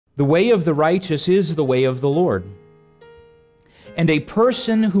The way of the righteous is the way of the Lord. And a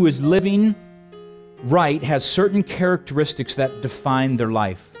person who is living right has certain characteristics that define their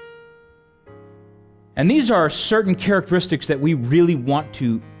life. And these are certain characteristics that we really want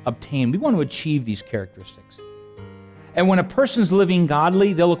to obtain. We want to achieve these characteristics. And when a person's living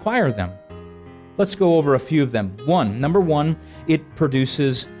godly, they'll acquire them. Let's go over a few of them. Number one, it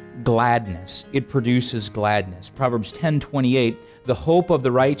produces gladness. It produces gladness. Proverbs 10:28, the hope of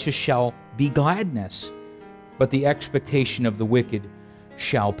the righteous shall be gladness, but the expectation of the wicked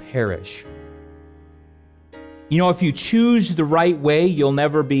shall perish. You know, if you choose the right way, you'll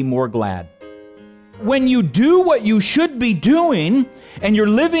never be more glad. When you do what you should be doing and you're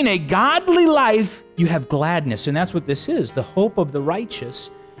living a godly life, you have gladness. And that's what this is. The hope of the righteous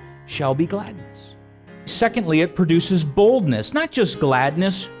shall be gladness. Secondly, it produces boldness. Not just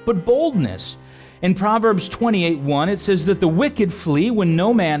gladness, but boldness. In Proverbs 28:1, it says that the wicked flee when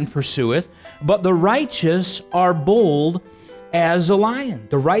no man pursueth, but the righteous are bold as a lion.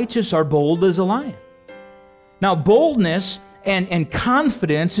 The righteous are bold as a lion. Now, boldness and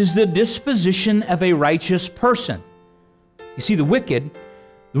confidence is the disposition of a righteous person. You see, the wicked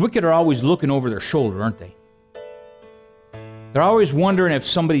are always looking over their shoulder, aren't they? They're always wondering if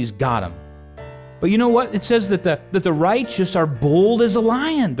somebody's got them. But you know what? It says that the righteous are bold as a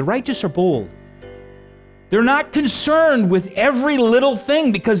lion. The righteous are bold. They're not concerned with every little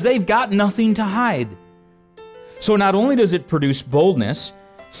thing because they've got nothing to hide. So not only does it produce boldness,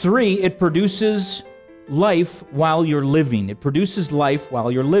 3, it produces life while you're living. It produces life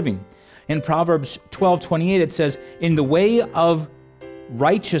while you're living. In Proverbs 12:28, it says, in the way of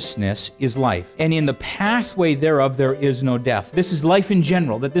righteousness is life, and in the pathway thereof there is no death. This is life in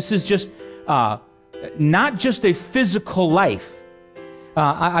general, that this is just not just a physical life.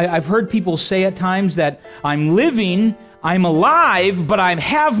 I've heard people say at times that I'm living, I'm alive, but I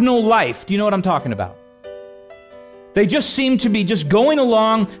have no life. Do you know what I'm talking about? They just seem to be just going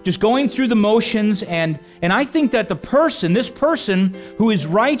along, just going through the motions, and I think that this person who is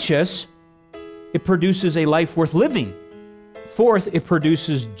righteous, it produces a life worth living. 4th, it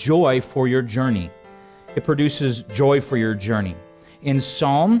produces joy for your journey. It produces joy for your journey. In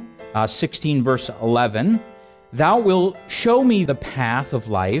Psalm 16, verse 11, thou wilt show me the path of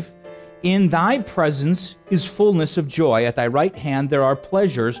life. In thy presence is fullness of joy. At thy right hand there are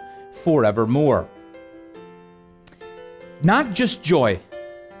pleasures forevermore. Not just joy.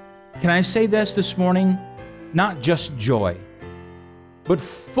 Can I say this morning? Not just joy, but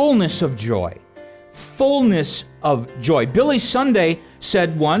fullness of joy. Fullness of joy. Billy Sunday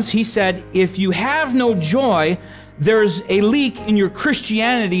said once, he said, if you have no joy, there's a leak in your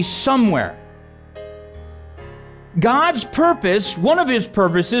Christianity somewhere. God's purpose, one of His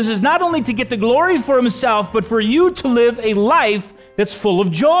purposes, is not only to get the glory for Himself, but for you to live a life that's full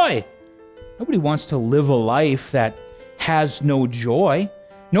of joy. Nobody wants to live a life that has no joy.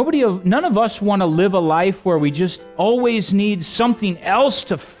 None of us want to live a life where we just always need something else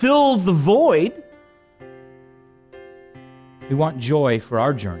to fill the void. We want joy for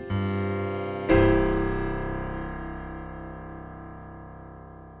our journey.